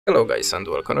Hello guys and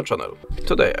welcome to the channel.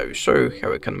 Today I will show you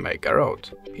how you can make a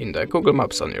route in the Google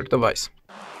Maps on your device.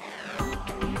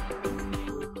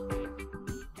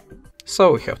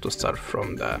 So we have to start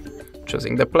from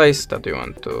choosing the place that you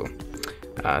want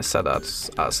to set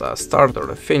as a start or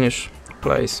a finish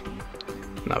place.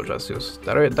 Now just use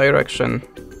the direction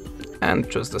and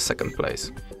choose the second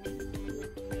place.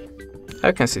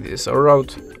 I can see this is our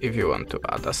route. If you want to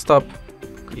add a stop,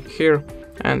 click here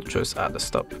and choose add a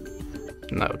stop.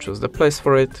 Now choose the place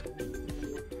for it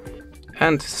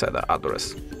and set the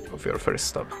address of your first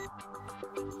stop.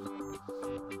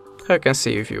 You can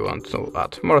see if you want to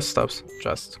add more stops,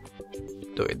 just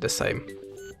do it the same.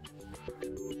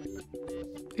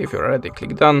 If you're ready,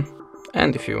 click done,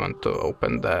 and if you want to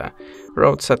open the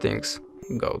route settings,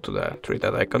 go to the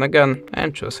three-dot icon again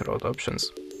and choose route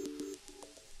options.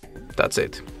 That's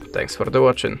it. Thanks for the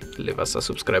watching, leave us a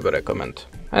subscribe or a comment,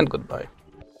 and goodbye.